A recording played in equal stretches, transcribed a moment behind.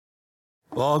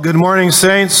Well, good morning,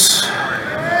 saints.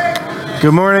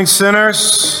 Good morning,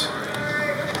 sinners.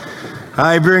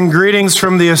 I bring greetings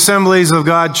from the Assemblies of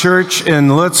God Church in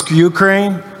Lutsk,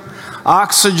 Ukraine,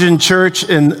 Oxygen Church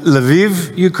in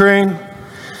Lviv, Ukraine,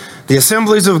 the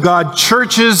Assemblies of God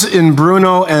churches in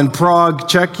Brno and Prague,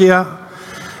 Czechia,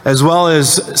 as well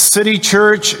as City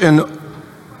Church in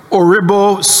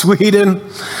Oribo, Sweden.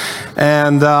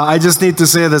 And I just need to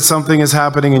say that something is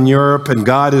happening in Europe and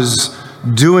God is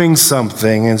doing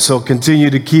something, and so continue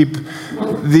to keep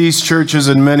these churches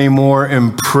and many more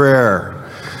in prayer.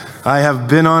 I have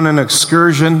been on an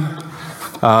excursion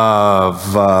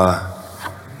of I've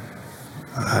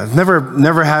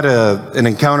never had an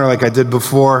encounter like I did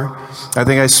before. I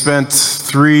think I spent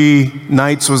 3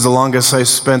 nights was the longest I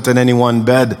spent in any one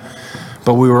bed,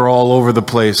 but we were all over the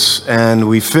place, and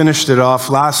we finished it off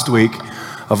last week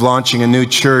of launching a new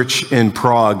church in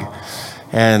Prague.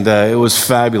 And it was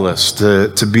fabulous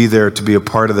to be there, to be a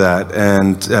part of that.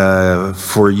 And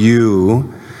for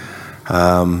you,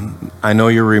 I know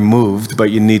you're removed, but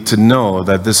you need to know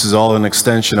that this is all an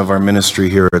extension of our ministry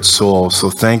here at Soul. So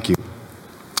thank you.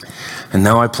 And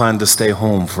now I plan to stay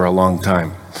home for a long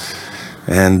time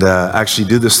and actually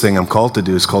do this thing I'm called to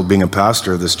do. It's called being a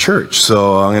pastor of this church.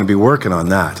 So I'm going to be working on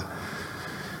that.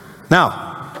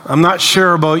 Now, I'm not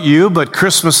sure about you, but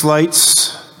Christmas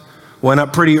lights went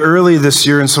up pretty early this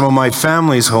year in some of my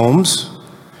family's homes.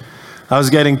 I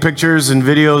was getting pictures and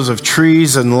videos of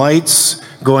trees and lights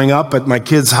going up at my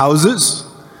kids' houses.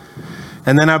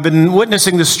 And then I've been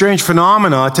witnessing this strange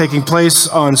phenomena taking place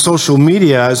on social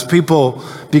media as people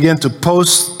begin to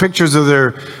post pictures of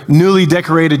their newly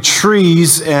decorated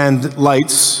trees and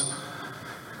lights.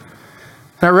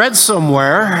 I read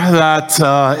somewhere that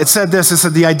it said this. It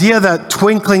said the idea that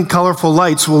twinkling colorful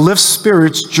lights will lift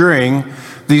spirits during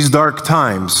these dark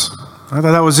times. I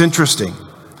thought that was interesting,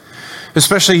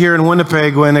 especially here in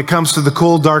Winnipeg when it comes to the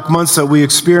cold, dark months that we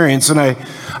experience. And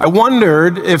I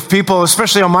wondered if people,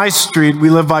 especially on my street, we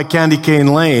live by Candy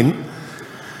Cane Lane,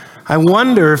 I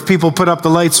wonder if people put up the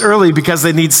lights early because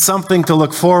they need something to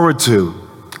look forward to.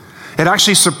 It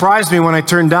actually surprised me when I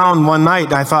turned down one night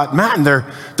and I thought, man,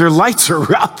 their lights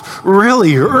are up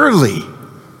really early.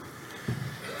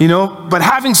 You know, but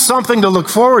having something to look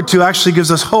forward to actually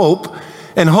gives us hope.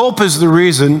 And hope is the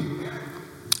reason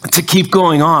to keep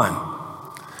going on.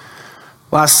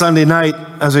 Last Sunday night,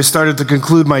 as I started to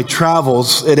conclude my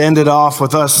travels, it ended off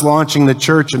with us launching the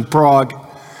church in Prague,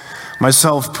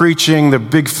 myself preaching, the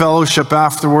big fellowship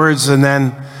afterwards, and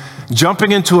then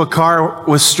jumping into a car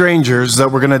with strangers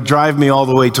that were going to drive me all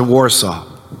the way to Warsaw.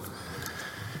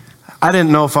 I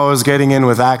didn't know if I was getting in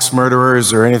with axe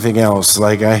murderers or anything else.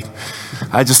 Like I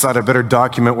just thought I better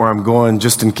document where I'm going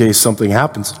just in case something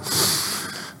happens.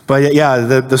 But yeah,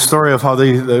 the story of how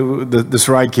this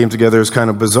ride came together is kind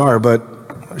of bizarre, but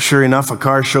sure enough, a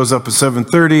car shows up at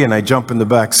 7:30 and I jump in the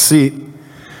back seat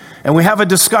and we have a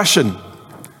discussion.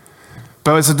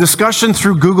 But it's a discussion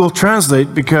through Google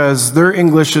Translate because their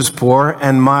English is poor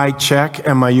and my Czech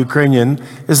and my Ukrainian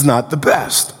is not the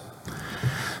best.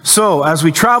 So as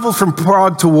we traveled from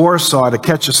Prague to Warsaw to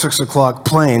catch a 6 o'clock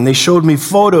plane, they showed me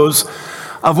photos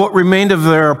of what remained of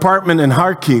their apartment in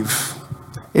Kharkiv,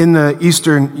 in the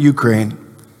eastern Ukraine.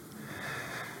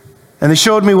 And they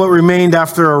showed me what remained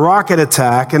after a rocket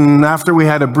attack, and after we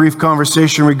had a brief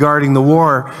conversation regarding the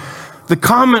war, the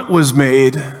comment was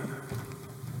made,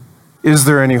 is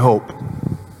there any hope?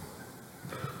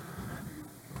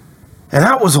 And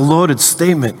that was a loaded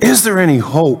statement. Is there any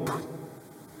hope?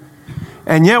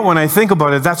 And yet when I think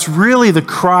about it, that's really the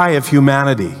cry of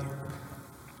humanity.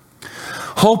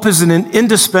 Hope is an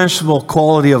indispensable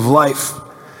quality of life.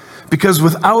 Because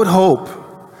without hope,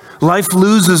 life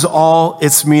loses all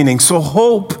its meaning. So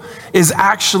hope is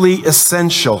actually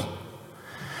essential.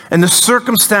 And the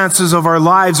circumstances of our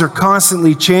lives are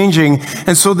constantly changing.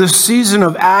 And so this season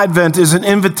of Advent is an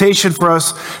invitation for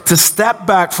us to step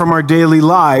back from our daily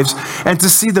lives and to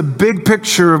see the big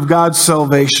picture of God's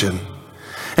salvation.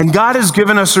 And God has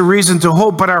given us a reason to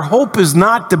hope, but our hope is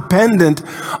not dependent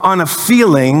on a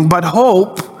feeling, but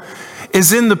hope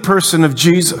is in the person of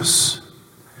Jesus.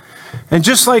 And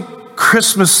just like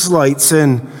Christmas lights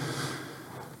and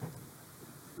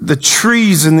the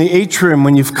trees in the atrium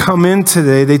when you've come in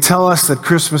today, they tell us that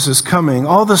Christmas is coming.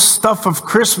 All the stuff of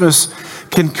Christmas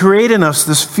can create in us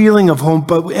this feeling of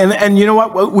hope. And you know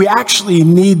what? We actually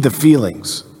need the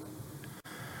feelings.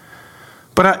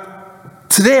 But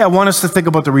today I want us to think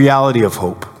about the reality of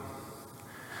hope.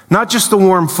 Not just the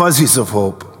warm fuzzies of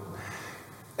hope.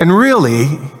 And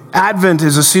really, Advent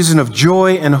is a season of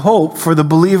joy and hope for the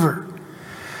believer.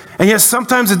 And yet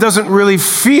sometimes it doesn't really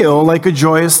feel like a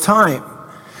joyous time.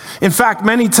 In fact,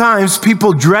 many times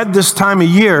people dread this time of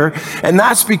year, and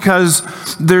that's because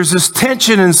there's this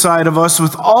tension inside of us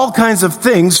with all kinds of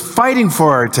things fighting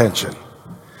for our attention.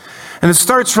 And it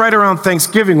starts right around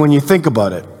Thanksgiving when you think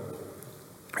about it.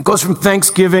 It goes from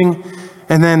Thanksgiving,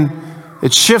 and then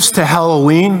it shifts to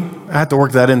Halloween. I had to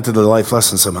work that into the life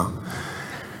lesson somehow.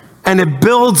 And it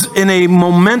builds in a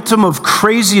momentum of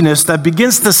craziness that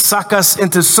begins to suck us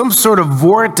into some sort of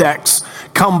vortex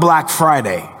come Black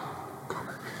Friday.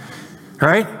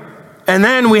 Right? And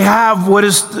then we have what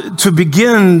is to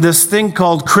begin this thing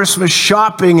called Christmas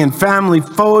shopping and family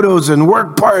photos and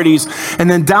work parties. And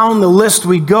then down the list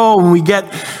we go, and we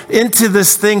get into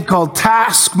this thing called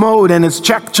task mode, and it's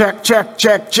check, check, check,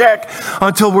 check, check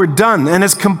until we're done. And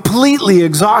it's completely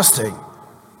exhausting.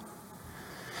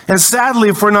 And sadly,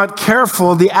 if we're not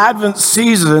careful, the Advent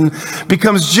season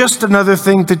becomes just another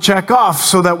thing to check off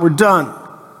so that we're done.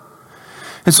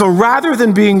 And so rather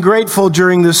than being grateful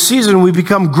during this season, we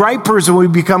become gripers and we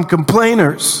become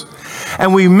complainers.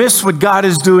 And we miss what God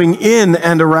is doing in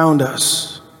and around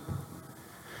us.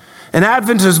 And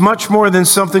Advent is much more than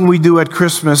something we do at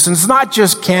Christmas. And it's not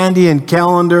just candy and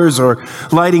calendars or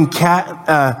lighting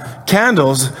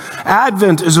candles.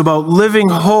 Advent is about living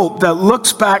hope that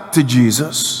looks back to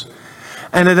Jesus.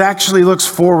 And it actually looks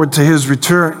forward to his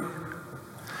return.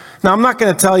 Now, I'm not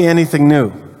going to tell you anything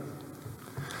new.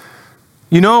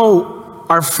 You know,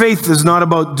 our faith is not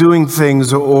about doing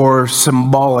things or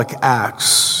symbolic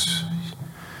acts.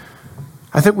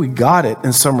 I think we got it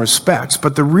in some respects,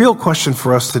 but the real question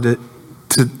for us today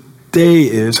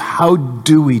is, how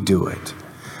do we do it?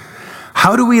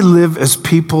 How do we live as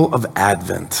people of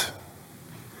Advent?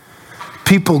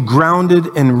 People grounded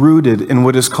and rooted in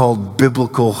what is called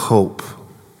biblical hope.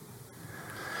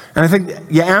 And I think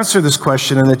you answer this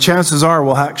question, and the chances are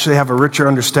we'll actually have a richer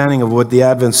understanding of what the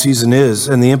Advent season is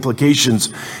and the implications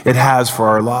it has for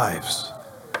our lives.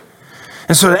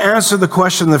 And so to answer the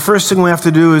question, the first thing we have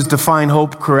to do is define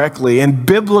hope correctly. And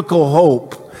biblical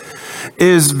hope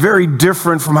is very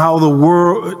different from how the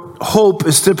word hope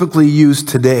is typically used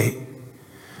today.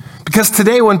 Because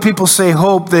today when people say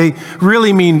hope, they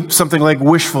really mean something like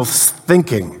wishful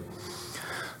thinking.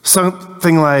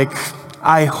 Something like,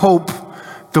 I hope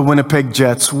the Winnipeg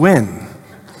Jets win,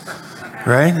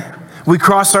 right? We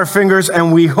cross our fingers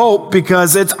and we hope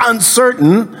because it's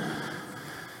uncertain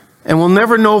and we'll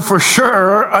never know for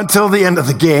sure until the end of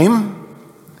the game.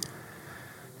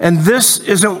 And this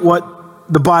isn't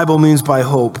what the Bible means by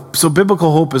hope. So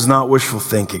biblical hope is not wishful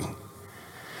thinking.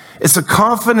 It's a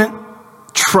confident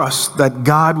trust that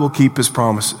God will keep his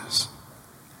promises.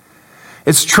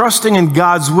 It's trusting in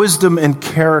God's wisdom and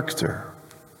character.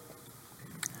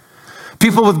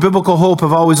 People with biblical hope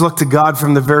have always looked to God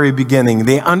from the very beginning.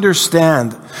 They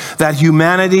understand that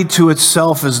humanity to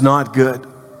itself is not good,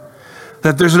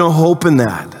 that there's no hope in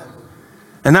that.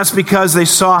 And that's because they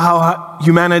saw how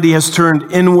humanity has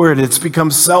turned inward. It's become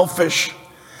selfish.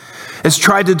 It's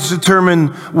tried to determine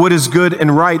what is good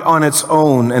and right on its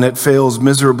own, and it fails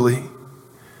miserably.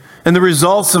 And the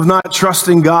results of not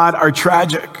trusting God are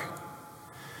tragic.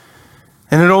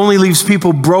 And it only leaves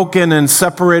people broken and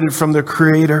separated from their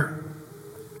Creator.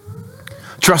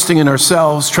 Trusting in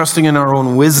ourselves, trusting in our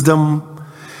own wisdom.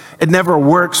 It never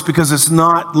works because it's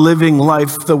not living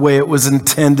life the way it was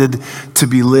intended to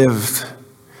be lived,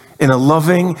 in a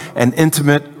loving and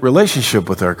intimate relationship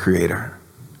with our Creator.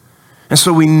 And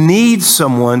so we need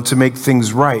someone to make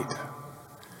things right.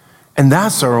 And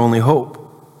that's our only hope.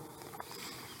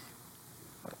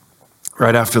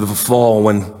 Right after the fall,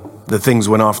 when the things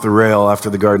went off the rail after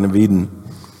the Garden of Eden,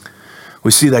 we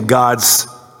see that God's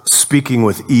speaking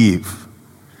with Eve.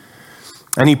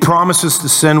 And he promises to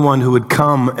send one who would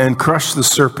come and crush the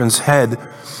serpent's head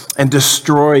and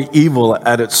destroy evil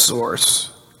at its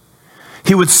source.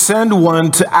 He would send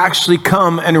one to actually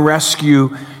come and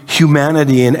rescue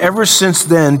humanity. And ever since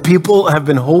then, people have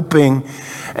been hoping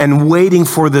and waiting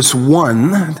for this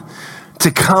one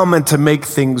to come and to make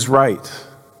things right.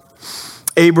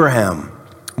 Abraham,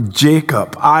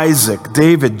 Jacob, Isaac,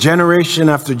 David, generation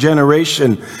after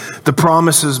generation, the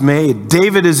promise is made.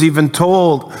 David is even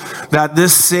told that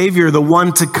this Savior, the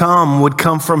one to come, would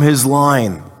come from his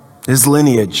line, his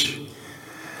lineage.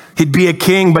 He'd be a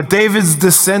king, but David's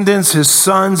descendants, his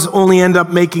sons, only end up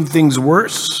making things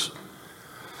worse.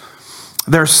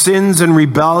 Their sins and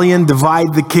rebellion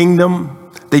divide the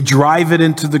kingdom. They drive it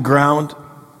into the ground.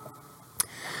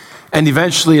 And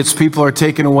eventually its people are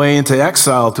taken away into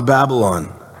exile to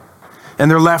Babylon. And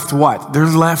they're left what? They're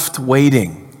left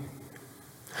waiting.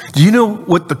 Do you know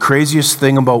what the craziest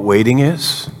thing about waiting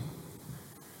is?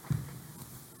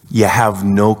 You have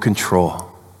no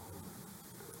control.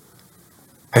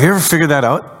 Have you ever figured that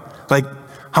out? Like,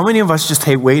 how many of us just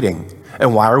hate waiting?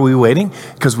 And why are we waiting?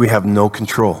 Because we have no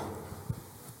control.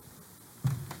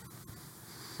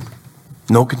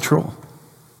 No control.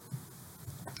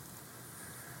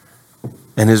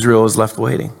 And Israel was left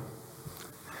waiting.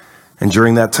 And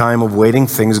during that time of waiting,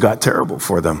 things got terrible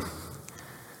for them.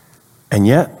 And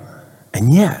yet,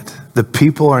 the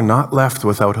people are not left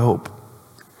without hope.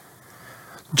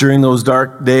 During those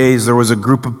dark days, there was a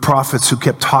group of prophets who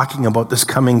kept talking about this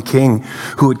coming king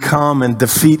who would come and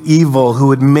defeat evil, who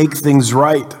would make things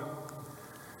right.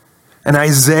 And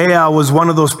Isaiah was one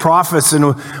of those prophets,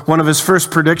 and one of his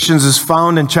first predictions is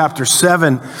found in chapter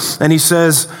 7. And he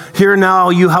says, "Hear now,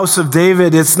 you house of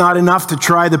David, it's not enough to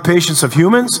try the patience of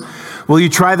humans. Will you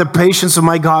try the patience of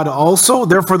my God also?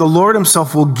 Therefore the Lord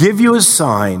himself will give you a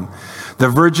sign. The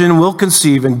virgin will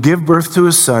conceive and give birth to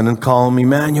a son and call him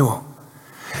Emmanuel."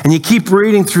 And you keep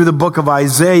reading through the book of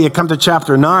Isaiah, you come to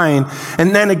chapter 9,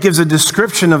 and then it gives a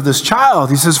description of this child.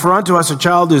 He says, "For unto us a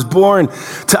child is born,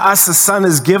 to us a son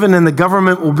is given, and the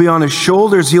government will be on his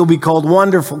shoulders. He'll be called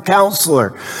Wonderful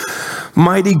Counselor,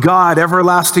 Mighty God,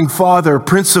 Everlasting Father,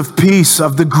 Prince of Peace.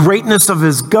 Of the greatness of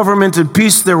his government and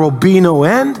peace there will be no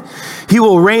end. He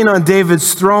will reign on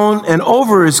David's throne and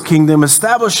over his kingdom,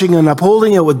 establishing and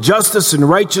upholding it with justice and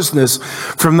righteousness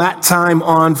from that time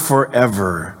on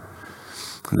forever.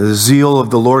 The zeal of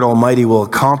the Lord Almighty will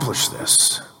accomplish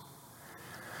this."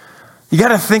 You got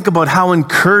to think about how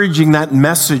encouraging that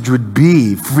message would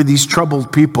be for these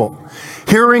troubled people.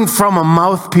 Hearing from a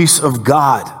mouthpiece of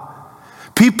God.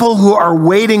 People who are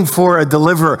waiting for a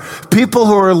deliverer. People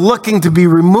who are looking to be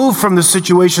removed from the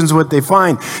situations what they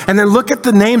find. And then look at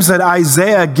the names that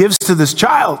Isaiah gives to this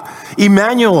child.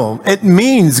 Emmanuel, it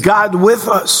means God with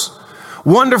us.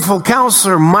 Wonderful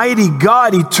Counselor, Mighty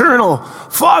God, Eternal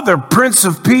Father, Prince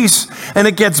of Peace. And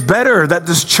it gets better that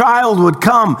this child would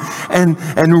come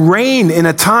and reign in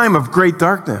a time of great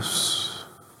darkness.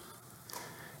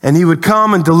 And he would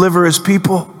come and deliver his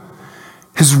people.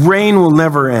 His reign will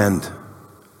never end.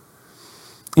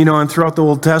 You know, and throughout the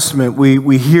Old Testament,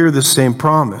 we hear the same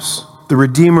promise. The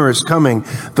Redeemer is coming.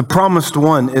 The promised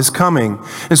one is coming.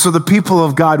 And so the people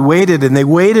of God waited, and they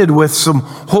waited with some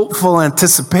hopeful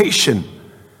anticipation.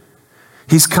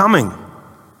 He's coming.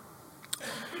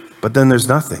 But then there's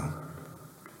nothing.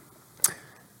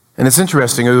 And it's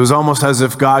interesting. It was almost as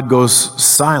if God goes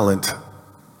silent.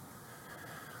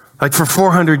 Like for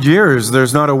 400 years,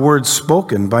 there's not a word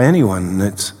spoken by anyone.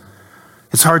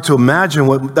 It's hard to imagine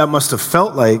what that must have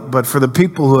felt like, but for the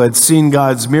people who had seen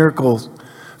God's miracles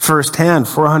firsthand,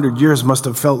 400 years must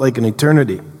have felt like an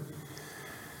eternity.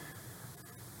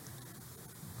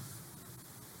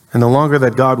 And the longer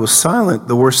that God was silent,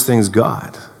 the worse things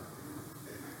got.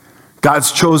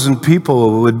 God's chosen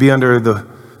people would be under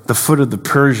the foot of the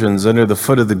Persians, under the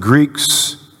foot of the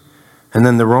Greeks, and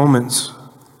then the Romans.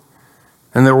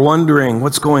 And they're wondering,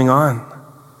 what's going on?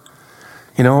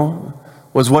 You know,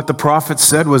 was what the prophet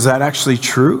said, was that actually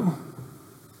true?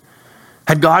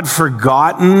 Had God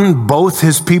forgotten both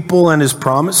his people and his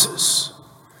promises?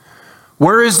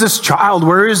 Where is this child?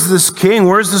 Where is this king?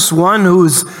 Where is this one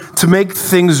who's to make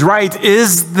things right?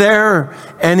 Is there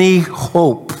any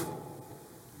hope?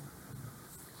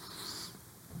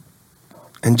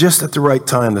 And just at the right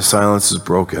time, the silence is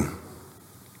broken.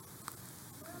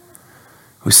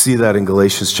 We see that in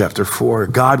Galatians chapter 4.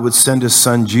 God would send his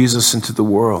son Jesus into the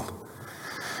world,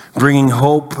 bringing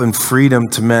hope and freedom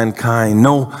to mankind.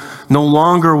 No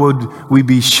longer would we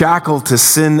be shackled to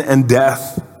sin and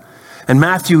death. And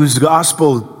Matthew's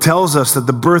gospel tells us that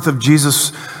the birth of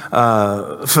Jesus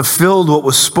fulfilled what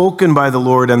was spoken by the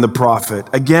Lord and the prophet.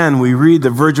 Again, we read, the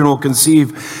virgin will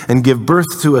conceive and give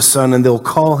birth to a son, and they'll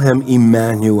call him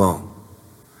Emmanuel.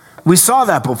 We saw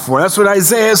that before. That's what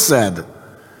Isaiah said.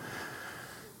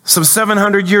 Some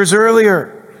 700 years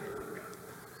earlier.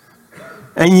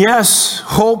 And yes,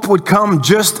 hope would come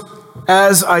just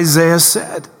as Isaiah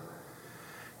said.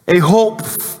 A hope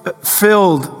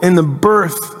filled in the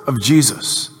birth of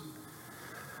Jesus.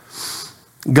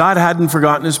 God hadn't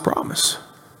forgotten his promise.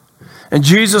 And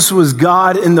Jesus was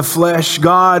God in the flesh.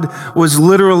 God was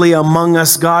literally among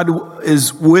us. God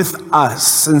is with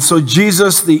us. And so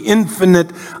Jesus, the infinite,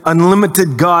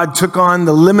 unlimited God, took on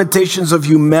the limitations of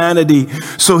humanity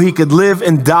so he could live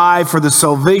and die for the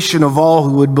salvation of all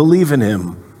who would believe in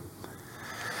him.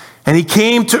 And he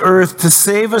came to earth to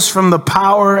save us from the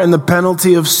power and the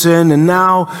penalty of sin. And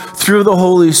now, through the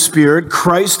Holy Spirit,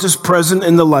 Christ is present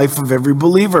in the life of every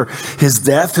believer. His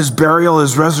death, his burial,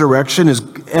 his resurrection,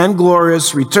 and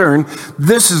glorious return.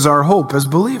 This is our hope as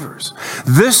believers.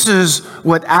 This is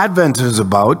what Advent is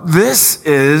about. This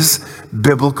is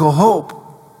biblical hope.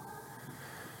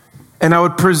 And I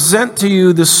would present to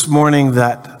you this morning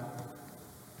that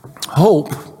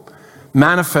hope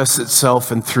manifests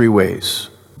itself in three ways.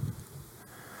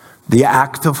 The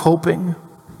act of hoping,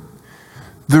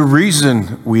 the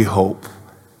reason we hope,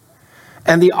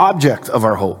 and the object of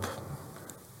our hope.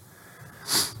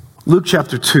 Luke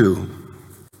chapter 2,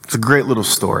 it's a great little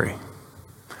story.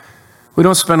 We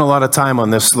don't spend a lot of time on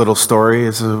this little story.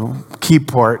 It's a key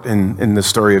part in the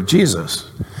story of Jesus.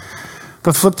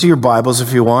 But flip to your Bibles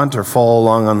if you want, or follow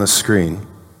along on the screen.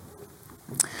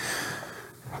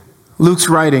 Luke's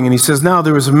writing, and he says, "Now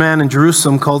there was a man in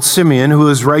Jerusalem called Simeon who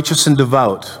was righteous and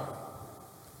devout.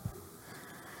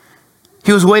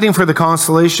 He was waiting for the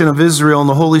consolation of Israel, and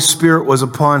the Holy Spirit was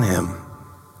upon him.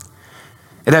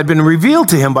 It had been revealed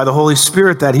to him by the Holy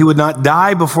Spirit that he would not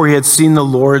die before he had seen the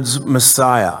Lord's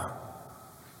Messiah."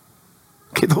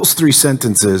 Okay, those three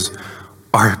sentences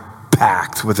are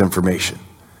packed with information.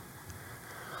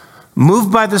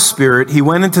 Moved by the Spirit, he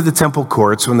went into the temple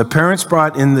courts. When the parents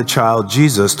brought in the child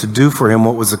Jesus to do for him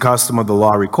what was the custom of the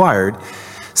law required,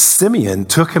 Simeon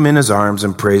took him in his arms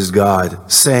and praised God,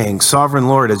 saying, "Sovereign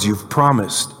Lord, as you've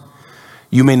promised,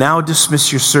 you may now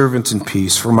dismiss your servant in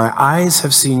peace, for my eyes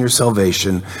have seen your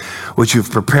salvation, which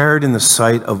you've prepared in the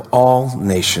sight of all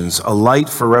nations, a light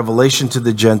for revelation to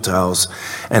the Gentiles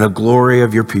and a glory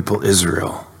of your people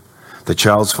Israel." The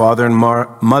child's father and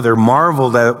mother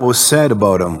marveled at what was said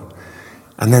about him.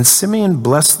 And then Simeon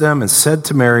blessed them and said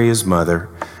to Mary, his mother,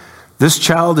 "This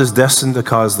child is destined to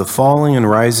cause the falling and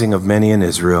rising of many in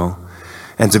Israel,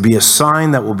 and to be a sign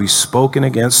that will be spoken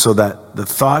against, so that the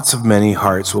thoughts of many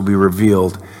hearts will be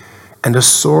revealed, and a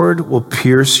sword will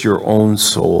pierce your own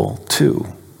soul too."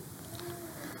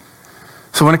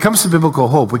 So when it comes to biblical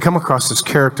hope, we come across this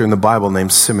character in the Bible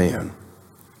named Simeon.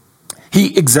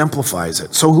 He exemplifies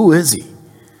it. So who is he?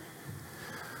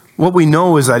 What we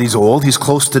know is that he's old, he's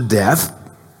close to death,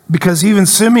 because even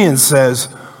Simeon says,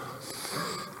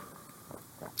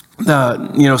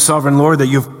 "Sovereign Lord, that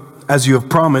as you have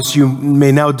promised, you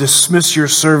may now dismiss your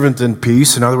servant in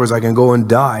peace." In other words, I can go and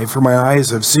die, for my eyes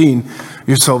have seen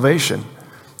your salvation.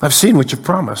 I've seen what you've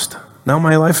promised. Now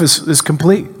my life is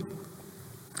complete.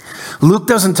 Luke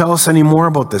doesn't tell us any more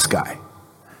about this guy.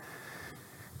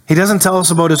 He doesn't tell us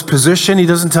about his position. He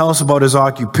doesn't tell us about his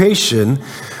occupation,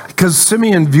 because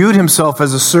Simeon viewed himself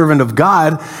as a servant of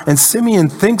God, and Simeon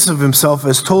thinks of himself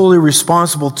as totally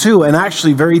responsible too, and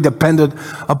actually very dependent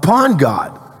upon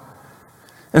God.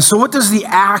 And so what does the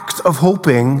act of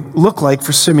hoping look like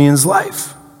for Simeon's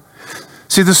life?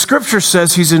 See, the scripture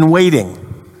says he's in waiting.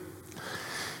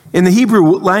 In the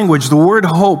Hebrew language, the word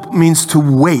hope means to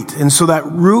wait. And so that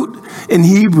root in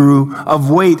Hebrew of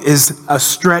wait is a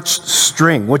stretched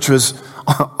string, which was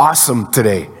awesome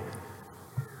today.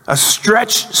 A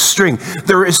stretched string.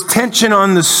 There is tension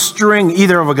on the string,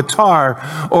 either of a guitar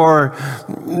or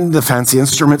the fancy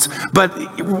instruments, but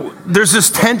there's this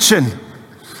tension,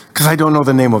 because I don't know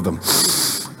the name of them.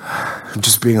 I'm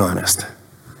just being honest.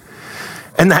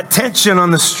 And that tension on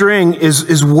the string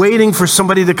is waiting for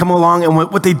somebody to come along. And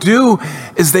what they do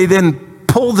is they then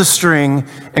pull the string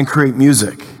and create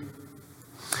music.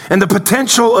 And the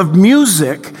potential of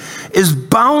music is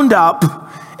bound up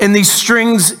in these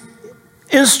strings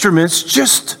instruments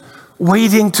just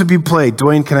waiting to be played.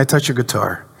 Dwayne, can I touch your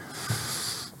guitar?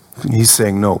 He's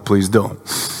saying, no, please don't.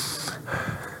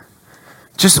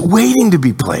 Just waiting to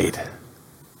be played.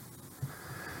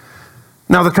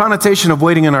 Now, the connotation of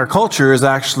waiting in our culture is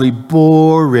actually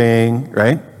boring,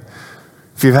 right?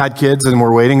 If you've had kids and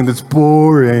we're waiting and it's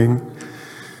boring.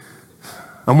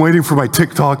 I'm waiting for my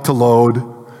TikTok to load.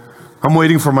 I'm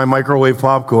waiting for my microwave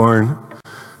popcorn,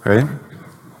 right?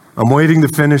 I'm waiting to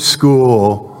finish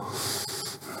school.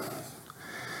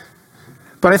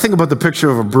 But I think about the picture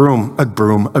of a groom,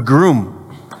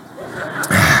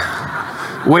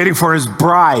 waiting for his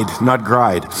bride, not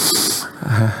gride.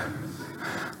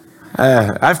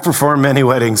 I've performed many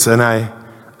weddings, and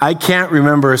I can't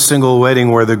remember a single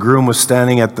wedding where the groom was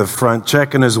standing at the front,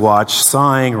 checking his watch,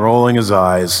 sighing, rolling his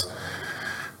eyes.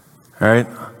 All right?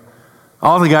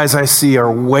 All the guys I see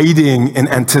are waiting in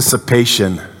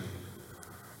anticipation.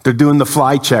 They're doing the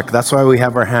fly check. That's why we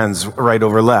have our hands right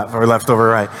over left, or left over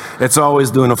right. It's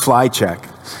always doing a fly check.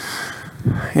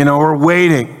 We're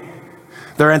waiting.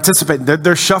 They're anticipating.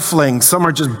 They're shuffling. Some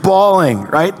are just bawling,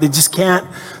 right?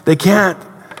 They can't.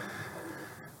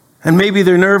 And maybe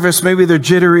they're nervous, maybe they're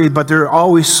jittery, but they're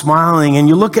always smiling. And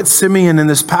you look at Simeon in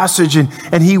this passage, and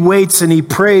he waits and he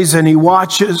prays and he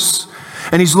watches.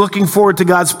 And he's looking forward to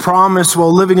God's promise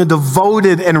while living a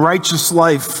devoted and righteous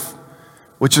life,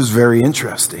 which is very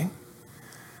interesting.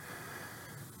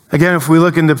 Again, if we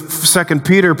look into 2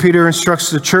 Peter, Peter instructs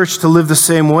the church to live the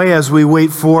same way as we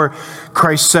wait for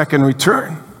Christ's second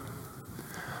return.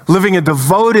 Living a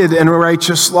devoted and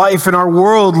righteous life in our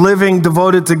world, living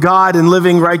devoted to God and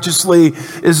living righteously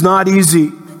is not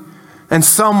easy. And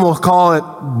some will call it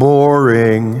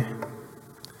boring.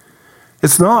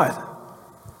 It's not.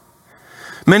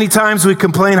 Many times we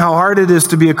complain how hard it is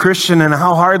to be a Christian and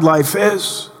how hard life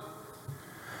is.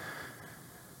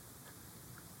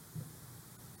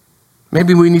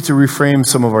 Maybe we need to reframe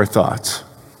some of our thoughts.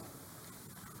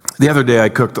 The other day I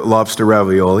cooked lobster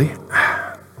ravioli.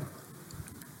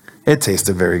 It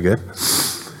tasted very good.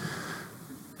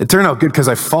 It turned out good because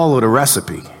I followed a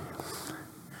recipe.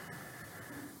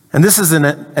 And this is an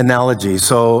analogy,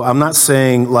 so I'm not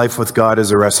saying life with God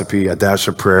is a recipe, a dash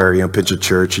of prayer, pinch of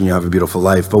church, and you have a beautiful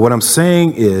life. But what I'm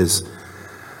saying is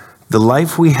the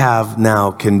life we have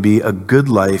now can be a good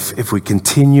life if we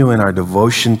continue in our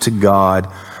devotion to God,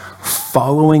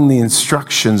 following the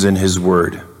instructions in His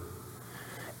Word,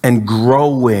 and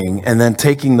growing, and then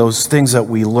taking those things that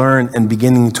we learn and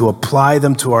beginning to apply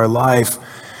them to our life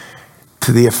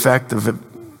to the effect of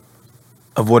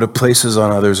what it places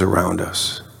on others around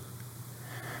us.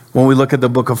 When we look at the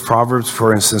book of Proverbs,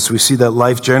 for instance, we see that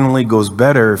life generally goes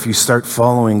better if you start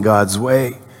following God's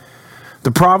way.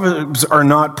 The Proverbs are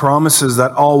not promises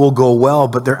that all will go well,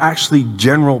 but they're actually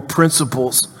general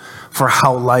principles for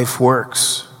how life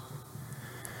works.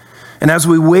 And as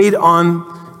we wait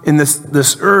on in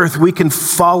this earth, we can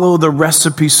follow the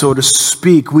recipe, so to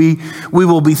speak. We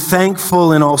will be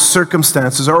thankful in all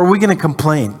circumstances. Or are we going to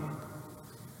complain?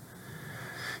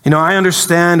 I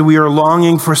understand we are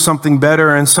longing for something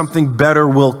better and something better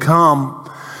will come,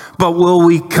 but will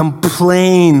we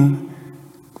complain,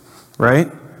 right?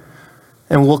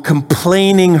 And will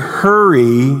complaining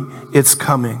hurry its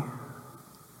coming?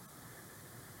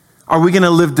 Are we going to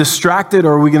live distracted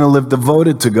or are we going to live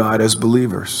devoted to God as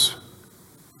believers?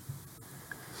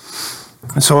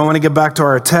 And so I want to get back to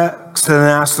our text and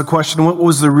ask the question, what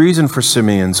was the reason for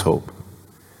Simeon's hope?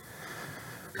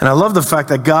 And I love the fact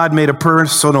that God made a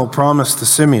personal promise to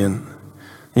Simeon.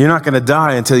 You're not going to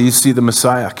die until you see the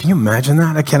Messiah. Can you imagine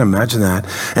that? I can't imagine that.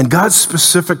 And God's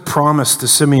specific promise to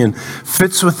Simeon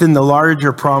fits within the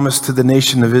larger promise to the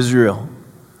nation of Israel.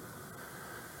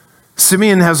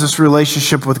 Simeon has this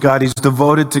relationship with God. He's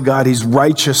devoted to God. He's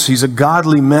righteous. He's a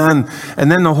godly man.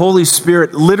 And then the Holy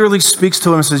Spirit literally speaks to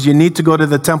him and says, you need to go to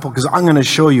the temple because I'm going to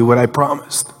show you what I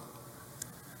promised.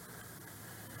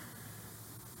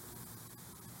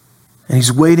 And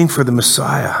he's waiting for the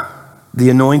Messiah, the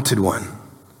anointed one,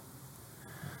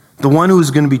 the one who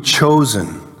is going to be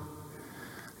chosen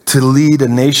to lead a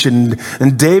nation.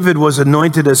 And David was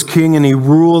anointed as king, and he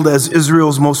ruled as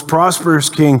Israel's most prosperous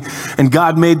king. And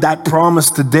God made that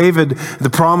promise to David. The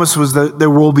promise was that there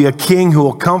will be a king who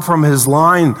will come from his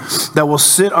line that will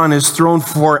sit on his throne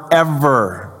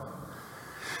forever.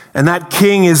 And that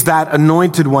king is that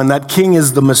anointed one. That king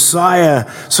is the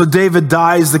Messiah. So David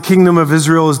dies. The kingdom of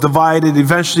Israel is divided.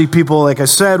 Eventually people, like I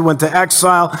said, went to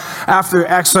exile. After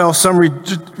exile, some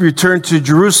returned to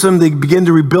Jerusalem. They begin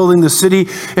to rebuilding the city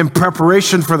in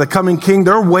preparation for the coming king.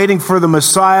 They're waiting for the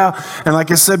Messiah. And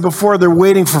like I said before, they're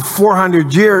waiting for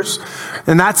 400 years.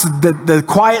 And that's the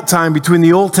quiet time between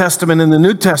the Old Testament and the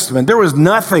New Testament. There was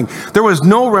nothing. There was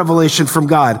no revelation from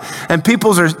God. And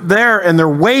people are there and they're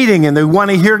waiting and they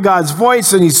want to hear God's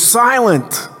voice, and he's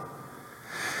silent.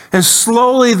 And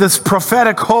slowly this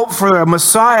prophetic hope for a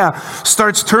Messiah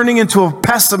starts turning into a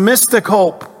pessimistic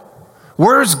hope.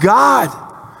 Where's God?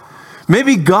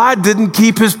 Maybe God didn't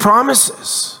keep his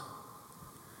promises.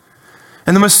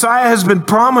 And the Messiah has been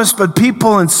promised, but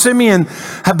people in Simeon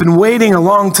have been waiting a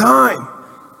long time.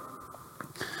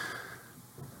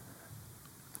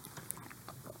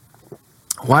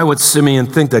 Why would Simeon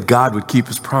think that God would keep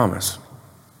his promise?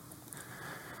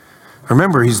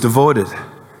 Remember, he's devoted.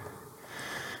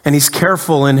 And he's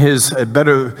careful in his,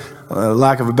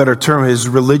 lack of a better term, his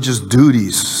religious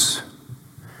duties.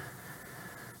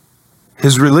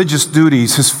 His religious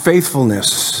duties, his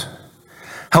faithfulness,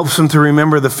 helps him to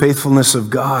remember the faithfulness of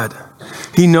God.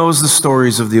 He knows the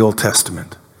stories of the Old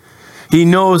Testament. He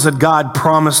knows that God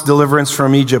promised deliverance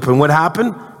from Egypt. And what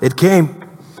happened? It came.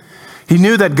 He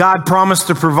knew that God promised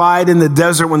to provide in the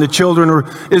desert when the children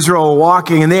of Israel were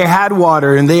walking, and they had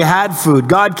water and they had food.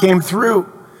 God came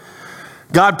through.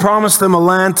 God promised them a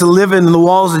land to live in, and the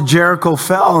walls of Jericho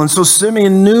fell. And so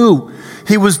Simeon knew.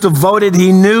 He was devoted.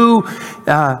 He knew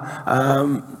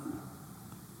the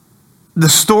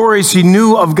stories. He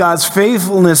knew of God's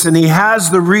faithfulness, and he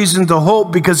has the reason to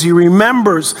hope because he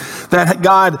remembers that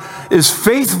God is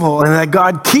faithful and that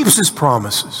God keeps his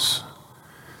promises.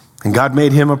 And God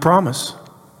made him a promise.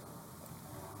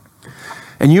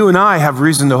 And you and I have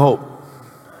reason to hope.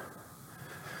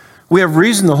 We have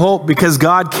reason to hope because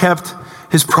God kept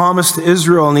his promise to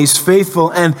Israel, and he's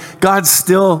faithful, and God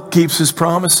still keeps his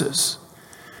promises.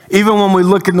 Even when we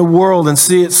look in the world and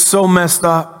see it's so messed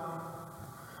up,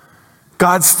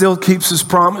 God still keeps his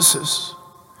promises.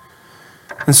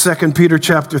 In 2 Peter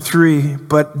chapter 3,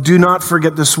 but do not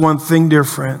forget this one thing, dear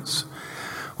friends.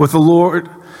 With the Lord,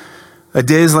 a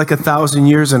day is like 1,000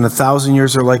 years, and 1,000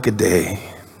 years are like a day.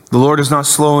 The Lord is not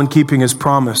slow in keeping his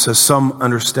promise, as some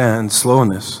understand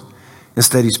slowness.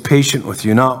 Instead, he's patient with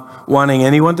you, not wanting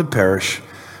anyone to perish,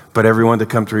 but everyone to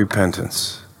come to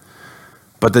repentance.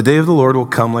 But the day of the Lord will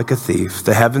come like a thief.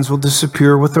 The heavens will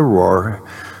disappear with a roar.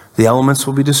 The elements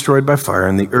will be destroyed by fire,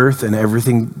 and the earth and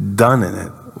everything done in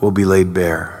it will be laid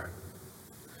bare.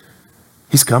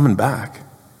 He's coming back.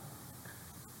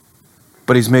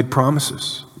 But he's made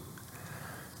promises.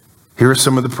 Here are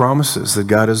some of the promises that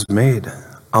God has made.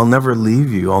 I'll never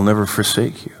leave you. I'll never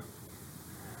forsake you.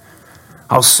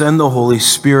 I'll send the Holy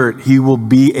Spirit. He will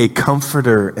be a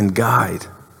comforter and guide.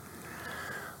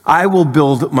 I will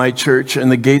build my church,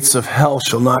 and the gates of hell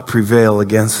shall not prevail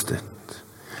against it.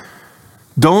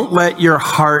 Don't let your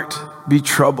heart be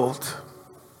troubled.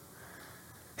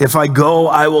 If I go,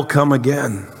 I will come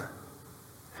again.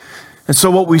 And so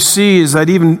what we see is that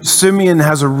even Simeon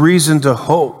has a reason to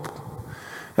hope.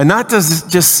 And not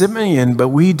just Simeon, but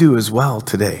we do as well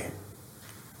today.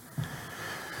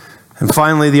 And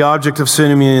finally, the object of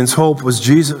Simeon's hope was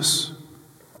Jesus.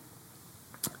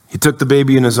 He took the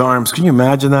baby in his arms. Can you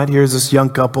imagine that? Here's this young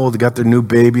couple. They got their new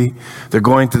baby. They're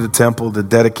going to the temple to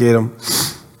dedicate him.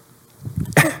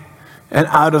 And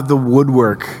out of the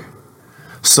woodwork,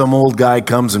 some old guy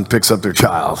comes and picks up their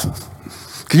child.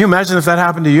 Can you imagine if that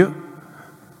happened to you?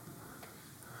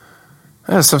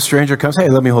 Some stranger comes, hey,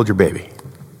 let me hold your baby.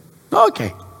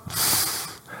 Okay.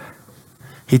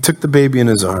 He took the baby in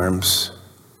his arms.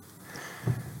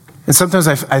 And sometimes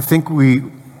I think we,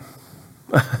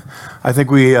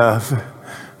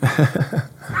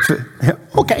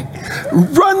 okay,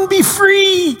 run, be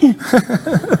free.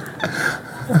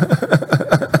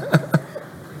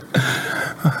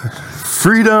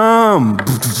 Freedom.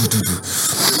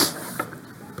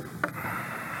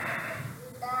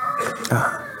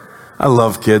 I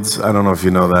love kids. I don't know if you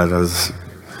know that.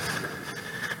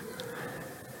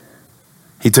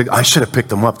 I should have picked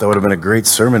them up. That would have been a great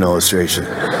sermon illustration.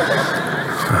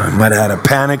 I might have had a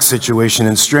panic situation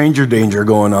and stranger danger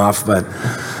going off, but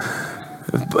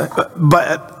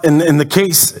in the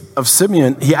case of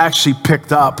Simeon, he actually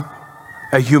picked up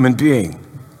a human being.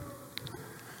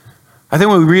 I think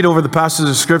when we read over the passages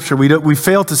of Scripture, we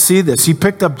fail to see this. He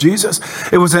picked up Jesus.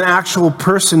 It was an actual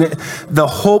person. The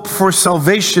hope for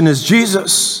salvation is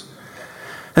Jesus.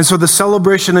 And so the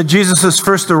celebration of Jesus'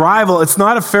 first arrival, it's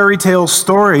not a fairy tale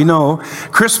story, no.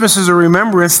 Christmas is a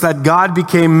remembrance that God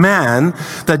became man,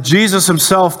 that Jesus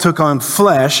himself took on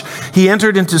flesh. He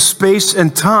entered into space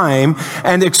and time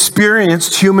and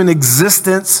experienced human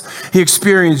existence. He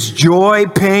experienced joy,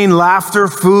 pain, laughter,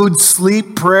 food,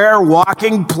 sleep, prayer,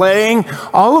 walking, playing,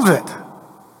 all of it.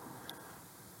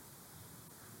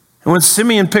 And when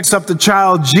Simeon picks up the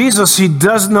child Jesus, he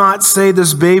does not say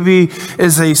this baby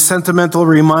is a sentimental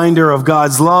reminder of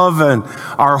God's love and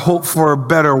our hope for a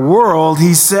better world.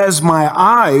 He says, my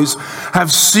eyes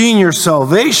have seen your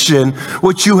salvation,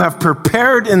 which you have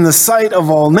prepared in the sight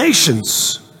of all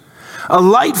nations. A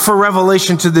light for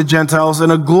revelation to the Gentiles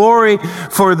and a glory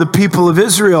for the people of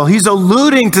Israel. He's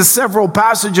alluding to several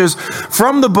passages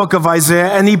from the book of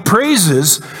Isaiah, and he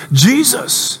praises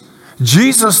Jesus.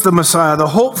 Jesus, the Messiah, the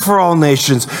hope for all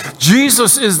nations.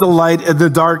 Jesus is the light in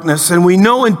the darkness. And we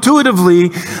know intuitively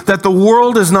that the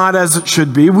world is not as it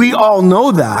should be. We all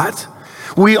know that.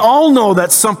 We all know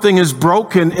that something is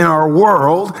broken in our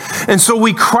world. And so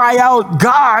we cry out,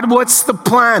 God, what's the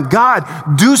plan? God,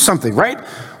 do something, right?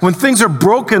 When things are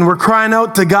broken, we're crying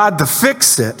out to God to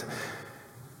fix it.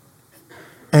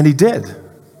 And he did.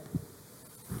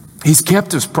 He's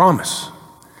kept his promise.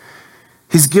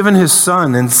 He's given his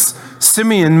son, and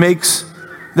Simeon makes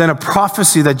then a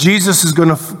prophecy that Jesus is going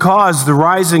to cause the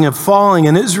rising and falling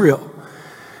in Israel.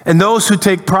 And those who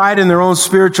take pride in their own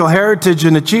spiritual heritage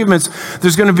and achievements,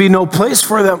 there's going to be no place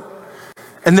for them,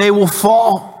 and they will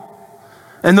fall.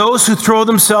 And those who throw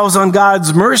themselves on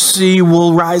God's mercy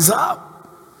will rise up.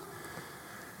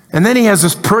 And then he has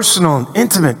this personal and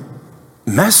intimate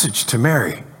message to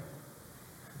Mary.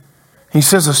 He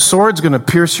says, a sword's going to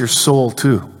pierce your soul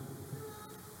too.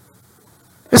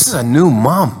 This is a new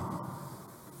mom.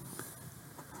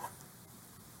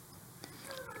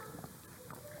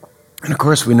 And of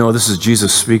course, we know this is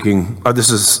Jesus speaking, or this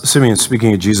is Simeon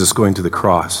speaking of Jesus going to the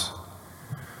cross.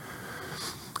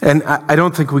 And I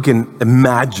don't think we can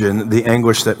imagine the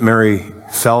anguish that Mary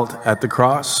felt at the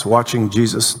cross, watching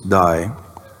Jesus die.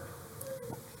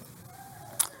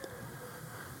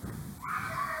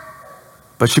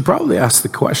 But she probably asked the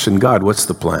question, God, what's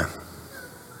the plan?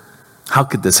 How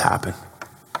could this happen?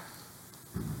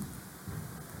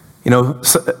 You know,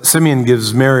 Simeon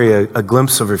gives Mary a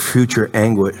glimpse of her future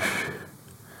anguish.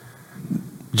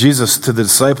 Jesus, to the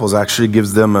disciples, actually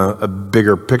gives them a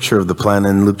bigger picture of the plan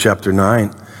in Luke chapter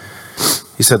 9.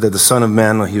 He said that the Son of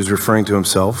Man, he was referring to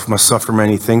himself, must suffer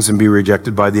many things and be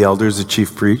rejected by the elders, the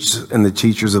chief priests, and the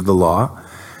teachers of the law.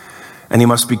 And he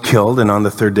must be killed and on the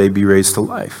third day be raised to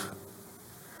life.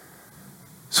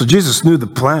 So Jesus knew the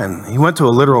plan. He went to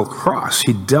a literal cross.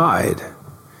 He died.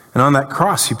 And on that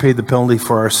cross, he paid the penalty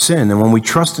for our sin. And when we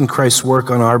trust in Christ's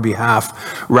work on our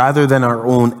behalf, rather than our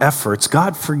own efforts,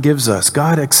 God forgives us.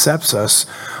 God accepts us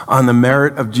on the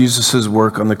merit of Jesus'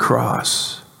 work on the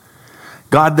cross.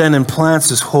 God then implants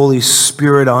his Holy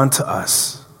Spirit onto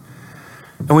us.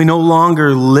 And we no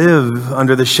longer live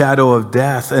under the shadow of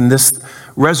death. And this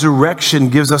resurrection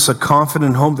gives us a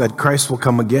confident hope that Christ will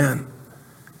come again.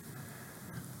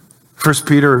 1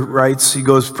 Peter writes, he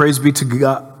goes, praise be to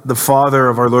God, the Father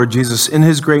of our Lord Jesus. In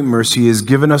his great mercy, he has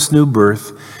given us new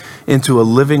birth into a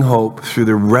living hope through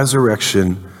the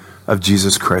resurrection of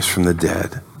Jesus Christ from the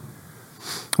dead.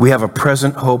 We have a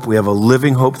present hope. We have a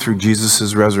living hope through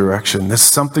Jesus' resurrection. This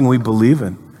is something we believe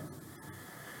in.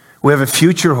 We have a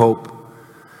future hope.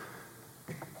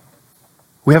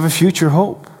 We have a future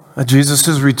hope that Jesus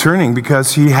is returning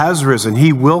because he has risen.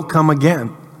 He will come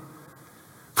again.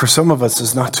 For some of us,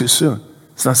 it's not too soon.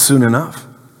 It's not soon enough.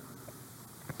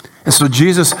 And so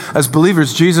Jesus, as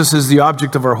believers, Jesus is the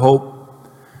object of our hope.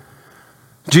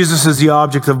 Jesus is the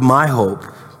object of my hope.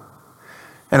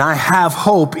 And I have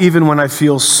hope even when I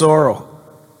feel sorrow.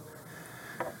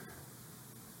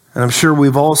 And I'm sure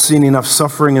we've all seen enough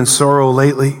suffering and sorrow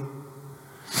lately.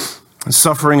 And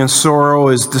suffering and sorrow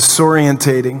is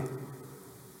disorientating.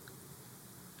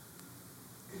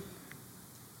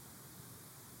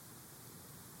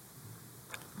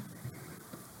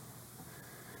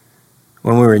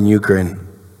 When we were in Ukraine,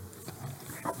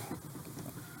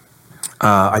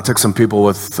 I took some people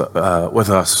with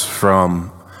us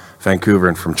from Vancouver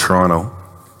and from Toronto.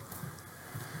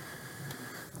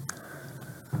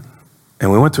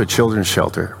 And we went to a children's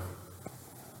shelter.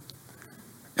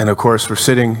 And of course, we're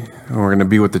sitting and we're going to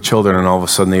be with the children, and all of a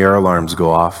sudden the air alarms go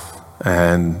off,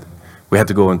 and we had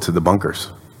to go into the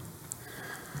bunkers.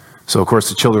 So of course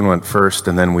the children went first,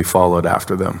 and then we followed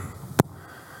after them.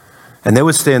 And they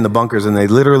would stay in the bunkers, and they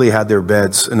literally had their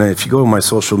beds. And if you go to my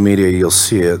social media, you'll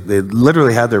see it. They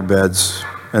literally had their beds,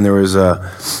 and there was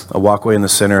a walkway in the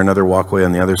center, another walkway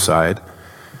on the other side.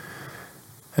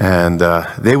 And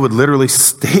they would literally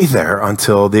stay there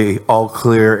until the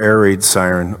all-clear air raid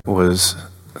siren was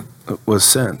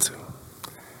sent.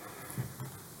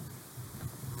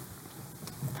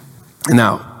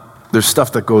 Now, there's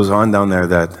stuff that goes on down there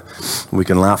that we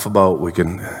can laugh about. We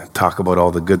can talk about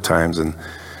all the good times, and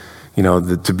you know,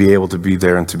 to be able to be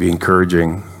there and to be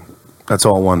encouraging, that's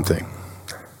all one thing.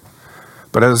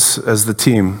 But as the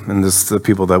team and the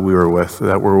people that were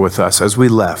with us, as we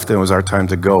left, it was our time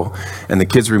to go, and the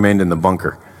kids remained in the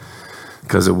bunker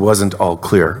because it wasn't all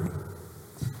clear.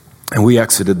 And we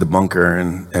exited the bunker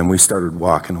and we started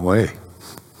walking away.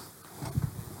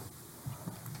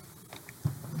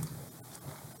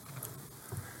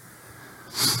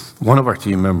 One of our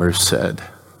team members said,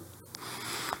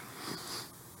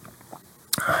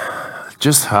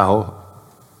 just how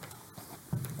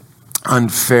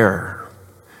unfair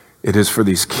it is for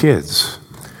these kids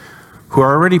who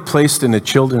are already placed in a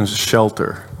children's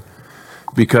shelter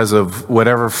because of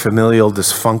whatever familial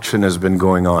dysfunction has been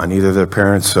going on. Either their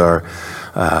parents are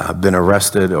been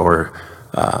arrested, or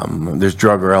there's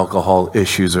drug or alcohol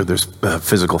issues, or there's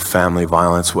physical family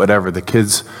violence, whatever. The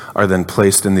kids are then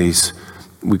placed in these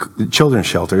children's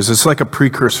shelters. It's like a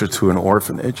precursor to an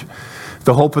orphanage.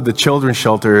 The hope of the children's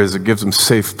shelter is it gives them a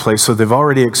safe place. So they've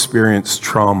already experienced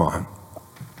trauma.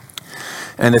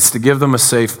 And it's to give them a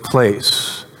safe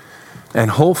place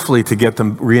and hopefully to get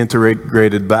them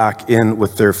reintegrated back in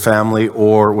with their family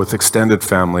or with extended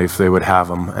family if they would have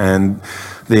them. And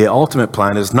the ultimate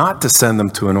plan is not to send them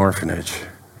to an orphanage,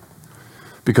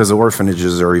 because the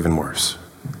orphanages are even worse.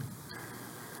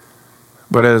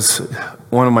 But as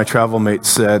one of my travel mates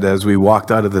said as we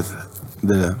walked out of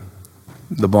the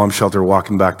bomb shelter,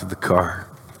 walking back to the car,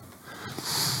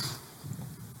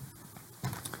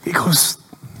 he goes,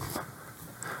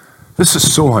 "This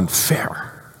is so unfair."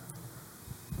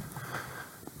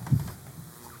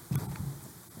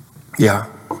 Yeah.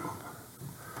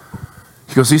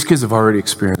 He goes, these kids have already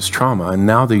experienced trauma, and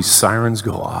now these sirens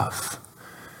go off,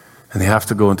 and they have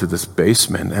to go into this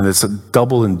basement, and it's a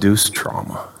double-induced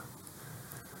trauma.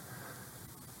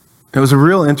 It was a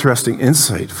real interesting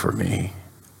insight for me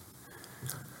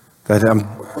that I'm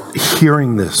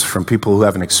hearing this from people who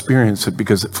haven't experienced it,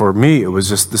 because for me, it was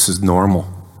just, this is normal.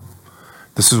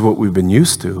 This is what we've been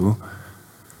used to,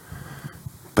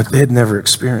 but they had never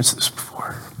experienced this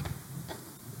before.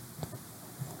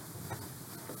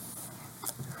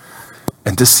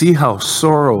 And to see how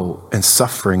sorrow and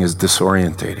suffering is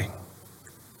disorientating.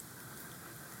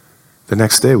 The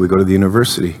next day, we go to the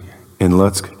university in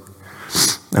Lutsk,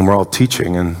 and we're all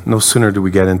teaching, and no sooner do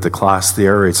we get into class, the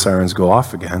air raid sirens go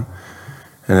off again.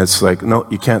 And it's like, no,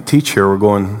 you can't teach here. We're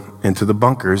going into the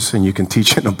bunkers, and you can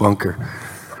teach in a bunker.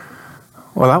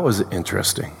 Well, that was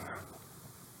interesting.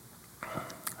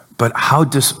 But how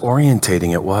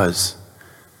disorientating it was.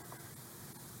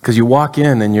 Because you walk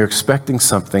in and you're expecting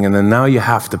something, and then now you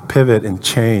have to pivot and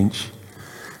change.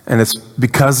 And it's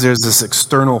because there's this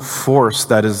external force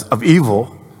that is of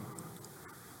evil.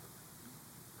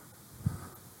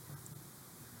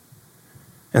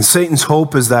 And Satan's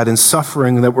hope is that in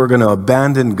suffering that we're going to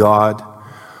abandon God,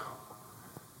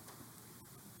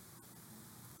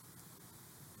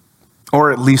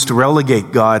 or at least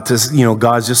relegate God to,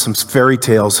 God's just some fairy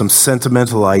tale, some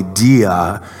sentimental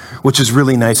idea, which is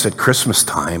really nice at Christmas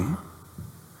time.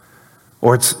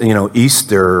 Or it's,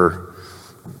 Easter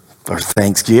or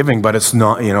Thanksgiving, but it's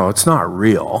not, it's not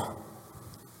real.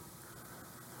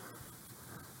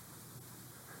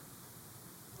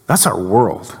 That's our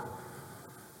world.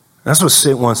 That's what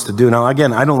Satan wants to do. Now,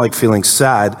 again, I don't like feeling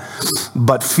sad,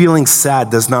 but feeling sad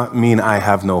does not mean I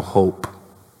have no hope.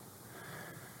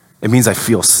 It means I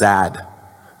feel sad.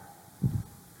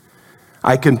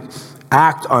 I can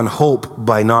act on hope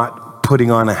by not putting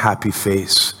on a happy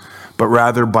face, but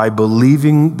rather by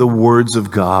believing the words of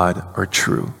God are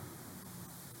true.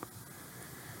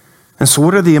 And so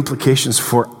what are the implications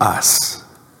for us?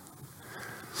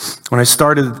 When I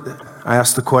started, I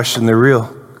asked the question, the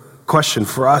real question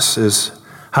for us is,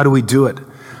 how do we do it?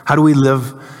 How do we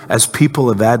live as people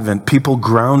of Advent, people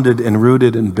grounded and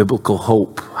rooted in biblical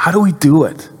hope? How do we do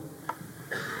it?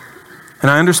 And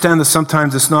I understand that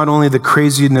sometimes it's not only the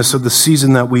craziness of the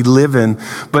season that we live in,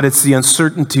 but it's the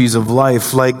uncertainties of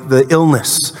life, like the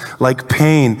illness, like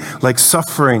pain, like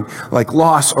suffering, like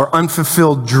loss or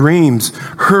unfulfilled dreams,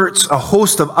 hurts, a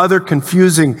host of other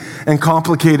confusing and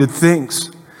complicated things.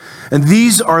 And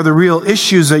these are the real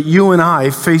issues that you and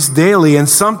I face daily, and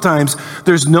sometimes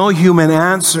there's no human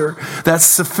answer that's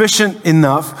sufficient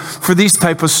enough for these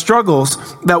type of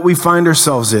struggles that we find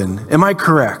ourselves in. Am I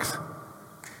correct?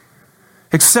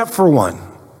 Except for one,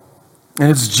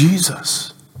 and it's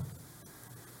Jesus.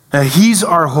 And He's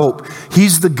our hope.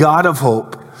 He's the God of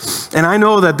hope. And I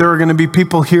know that there are going to be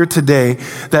people here today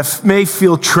that may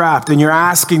feel trapped, and you're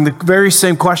asking the very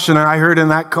same question I heard in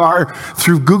that car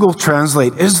through Google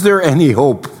Translate. Is there any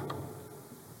hope?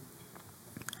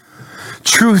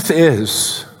 Truth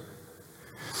is,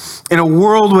 in a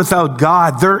world without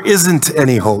God, there isn't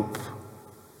any hope.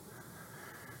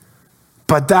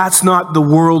 But that's not the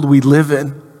world we live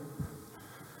in.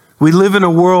 We live in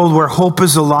a world where hope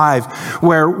is alive,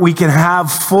 where we can have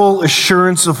full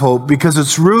assurance of hope because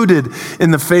it's rooted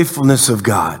in the faithfulness of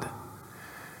God.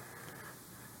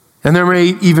 And there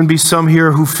may even be some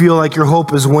here who feel like your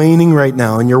hope is waning right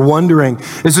now, and you're wondering,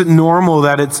 is it normal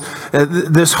that it's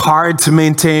this hard to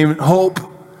maintain hope?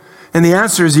 And the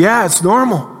answer is, yeah, it's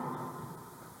normal.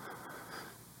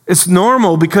 It's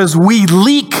normal because we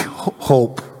leak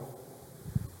hope.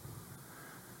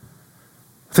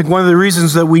 I think one of the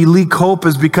reasons that we leak hope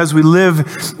is because we live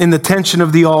in the tension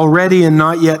of the already and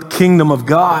not yet kingdom of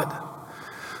God.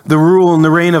 The rule and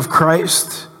the reign of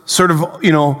Christ, sort of,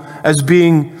 as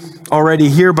being already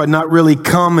here, but not really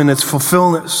come in its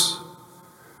fulfillment.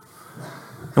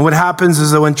 And what happens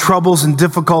is that when troubles and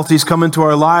difficulties come into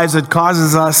our lives, it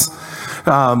causes us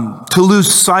to lose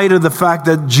sight of the fact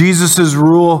that Jesus'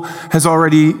 rule has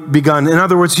already begun. In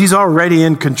other words, He's already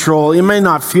in control. It may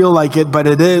not feel like it, but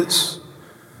it is.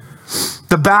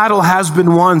 The battle has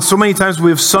been won. So many times we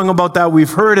have sung about that,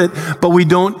 we've heard it, but we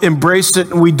don't embrace it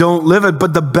and we don't live it.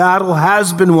 But the battle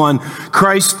has been won.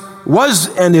 Christ was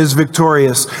and is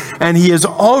victorious, and He has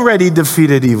already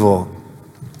defeated evil.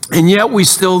 And yet we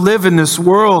still live in this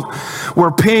world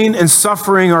where pain and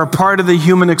suffering are part of the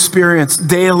human experience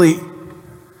daily.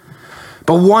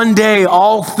 But one day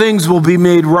all things will be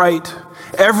made right.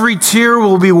 Every tear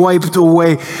will be wiped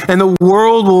away, and the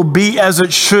world will be as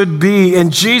it should be.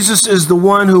 And Jesus is the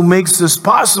one who makes this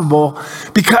possible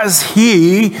because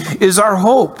He is our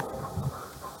hope.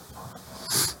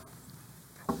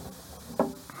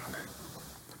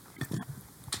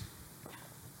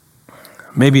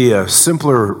 Maybe a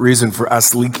simpler reason for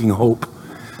us leaking hope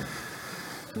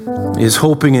is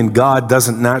hoping in God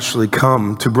doesn't naturally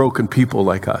come to broken people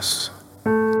like us.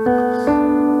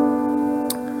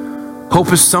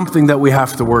 Hope is something that we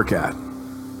have to work at.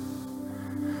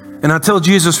 And until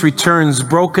Jesus returns,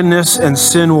 brokenness and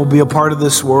sin will be a part of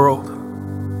this world.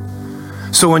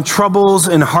 So when troubles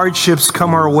and hardships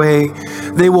come our way,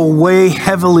 they will weigh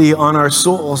heavily on our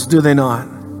souls, do they not?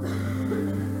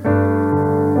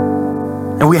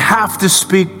 And we have to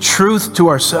speak truth to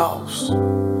ourselves.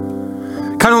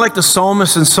 Kind of like the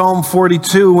psalmist in Psalm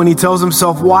 42 when he tells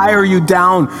himself, why are you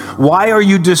down? Why are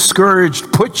you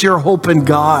discouraged? Put your hope in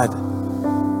God.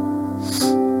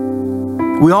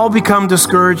 We all become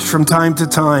discouraged from time to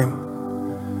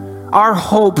time. Our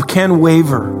hope can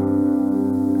waver.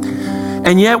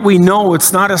 And yet we know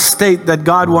it's not a state that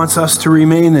God wants us to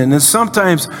remain in. And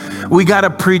sometimes we got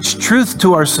to preach truth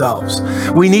to ourselves.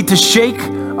 We need to shake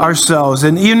ourselves.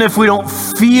 And even if we don't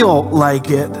feel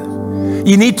like it,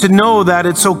 you need to know that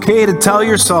it's okay to tell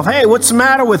yourself, hey, what's the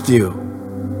matter with you?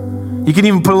 You can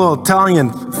even put a little Italian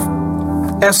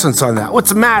essence on that. What's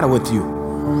the matter with you?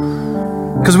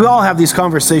 Because we all have these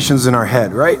conversations in our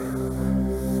head, right?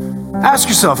 Ask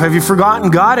yourself, have you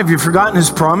forgotten God? Have you forgotten His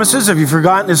promises? Have you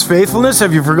forgotten His faithfulness?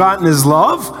 Have you forgotten His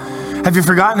love? Have you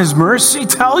forgotten His mercy?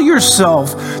 Tell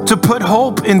yourself to put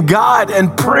hope in God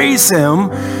and praise Him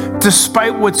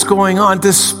despite what's going on,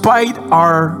 despite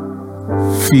our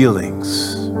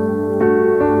feelings.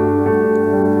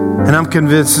 And I'm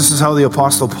convinced this is how the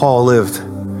Apostle Paul lived.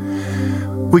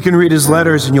 We can read his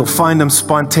letters and you'll find him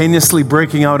spontaneously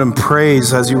breaking out in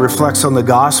praise as he reflects on the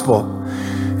gospel.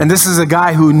 And this is a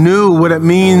guy who knew what it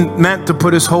meant to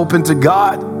put his hope into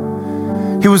God.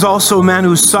 He was also a man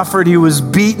who suffered. He was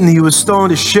beaten. He was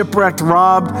stoned, shipwrecked,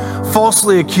 robbed,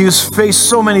 falsely accused, faced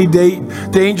so many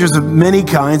dangers of many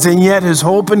kinds, and yet his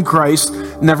hope in Christ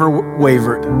never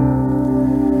wavered.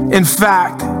 In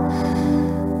fact,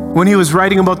 when he was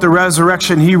writing about the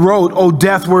resurrection, he wrote, "O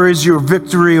death, where is your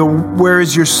victory? Or where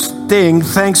is your sting?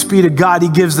 Thanks be to God, He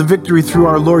gives the victory through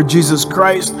our Lord Jesus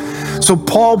Christ." So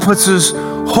Paul puts his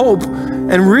hope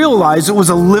and realized it was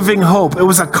a living hope. It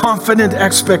was a confident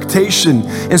expectation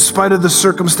in spite of the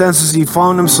circumstances he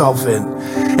found himself in.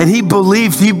 And he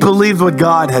believed what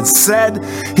God had said.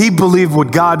 He believed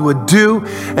what God would do.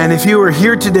 And if he were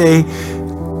here today,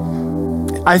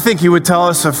 I think he would tell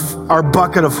us if our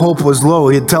bucket of hope was low,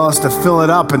 he'd tell us to fill it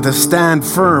up and to stand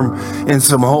firm in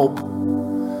some hope.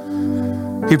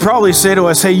 He'd probably say to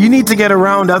us, hey, you need to get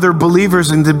around other believers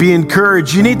and to be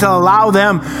encouraged. You need to allow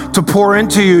them to pour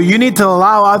into you. You need to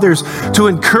allow others to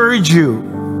encourage you.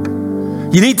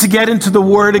 You need to get into the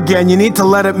Word again. You need to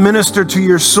let it minister to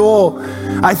your soul.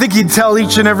 I think he'd tell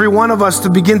each and every one of us to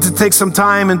begin to take some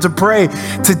time and to pray,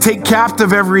 to take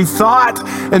captive every thought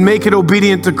and make it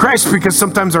obedient to Christ, because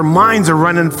sometimes our minds are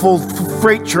running full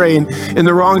freight train in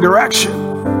the wrong direction.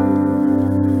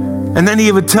 And then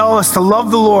he would tell us to love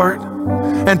the Lord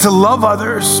and to love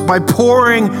others by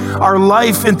pouring our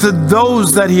life into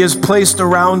those that He has placed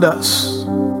around us.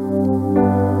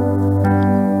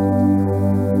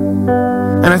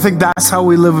 And I think that's how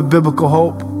we live a biblical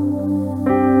hope.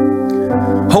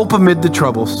 Hope amid the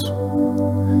troubles.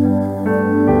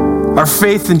 Our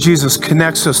faith in Jesus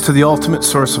connects us to the ultimate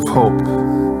source of hope.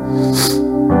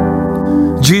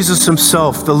 Jesus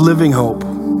Himself, the living hope.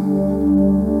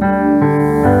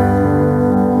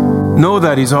 Know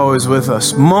that He's always with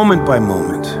us, moment by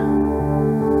moment.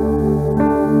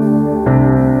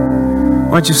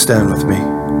 Why don't you stand with me?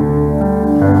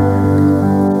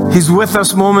 He's with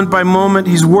us moment by moment.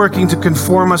 He's working to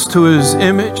conform us to His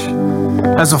image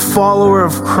as a follower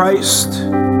of Christ.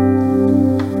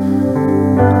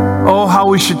 Oh, how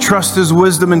we should trust His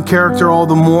wisdom and character all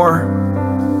the more.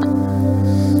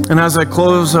 And as I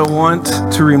close, I want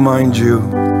to remind you,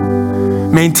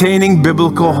 maintaining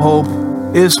biblical hope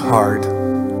is hard.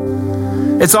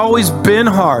 It's always been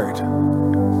hard.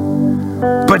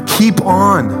 But keep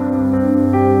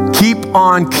on. Keep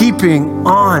on keeping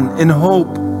on in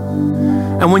hope.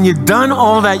 And when you've done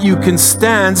all that you can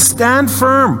stand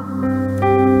firm.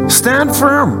 Stand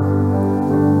firm.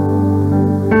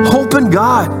 Hope in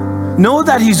God. Know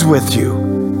that He's with you.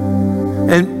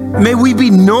 And may we be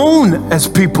known as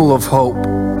people of hope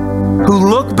who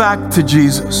look back to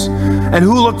Jesus and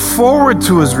who look forward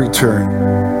to His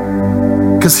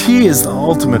return, because He is the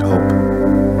ultimate hope.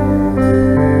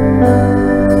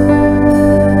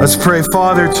 Let's pray.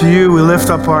 Father, to You we lift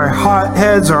up our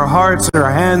heads, our hearts, and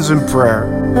our hands in prayer.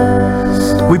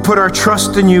 We put our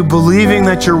trust in You, believing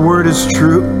that Your word is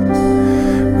true.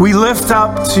 We lift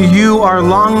up to You our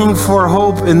longing for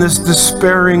hope in this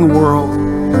despairing world.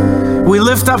 We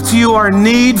lift up to you our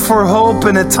need for hope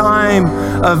in a time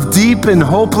of deep and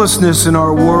hopelessness in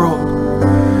our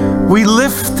world. We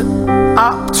lift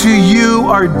up to you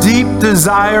our deep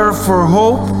desire for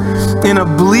hope in a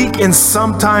bleak and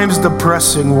sometimes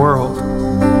depressing world.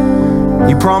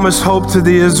 You promised hope to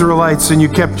the Israelites, and you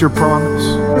kept your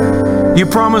promise. You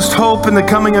promised hope in the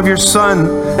coming of your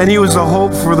Son, and he was a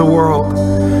hope for the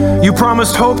world. You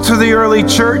promised hope to the early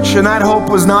church, and that hope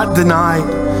was not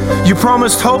denied. You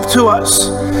promised hope to us,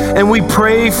 and we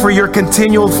pray for your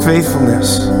continual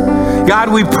faithfulness.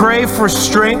 God, we pray for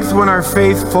strength when our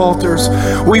faith falters.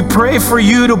 We pray for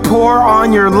you to pour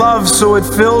on your love so it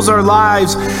fills our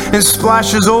lives and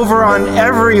splashes over on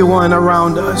everyone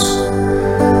around us.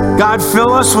 God,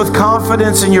 fill us with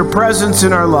confidence in your presence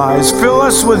in our lives. Fill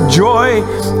us with joy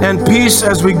and peace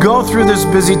as we go through this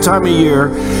busy time of year,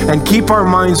 and keep our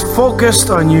minds focused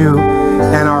on you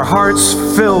and our hearts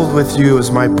filled with you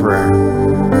is my prayer.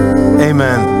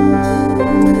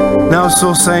 Amen. Now,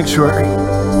 Soul Sanctuary.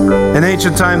 In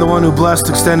ancient time, the one who blessed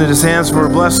extended his hands for a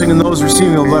blessing, and those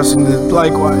receiving a blessing did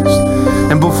likewise.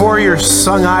 And before you're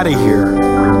sung out of here,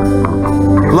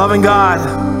 loving God,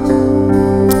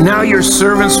 now your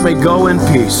servants may go in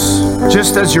peace,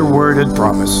 just as your word had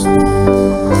promised.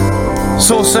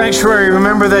 Soul Sanctuary,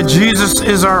 remember that Jesus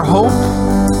is our hope.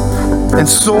 And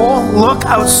soul, look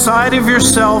outside of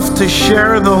yourself to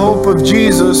share the hope of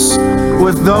Jesus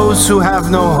with those who have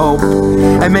no hope.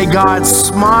 And may God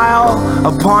smile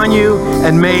upon you,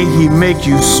 and may he make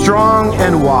you strong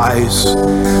and wise.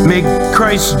 May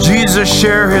Christ Jesus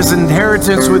share his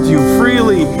inheritance with you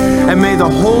freely, and may the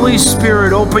Holy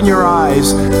Spirit open your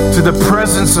eyes to the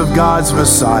presence of God's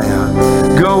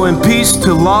Messiah. Go in peace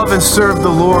to love and serve the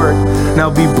Lord. Now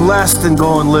be blessed and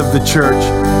go and live the church.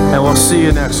 And we'll see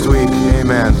you next week.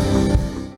 Amen.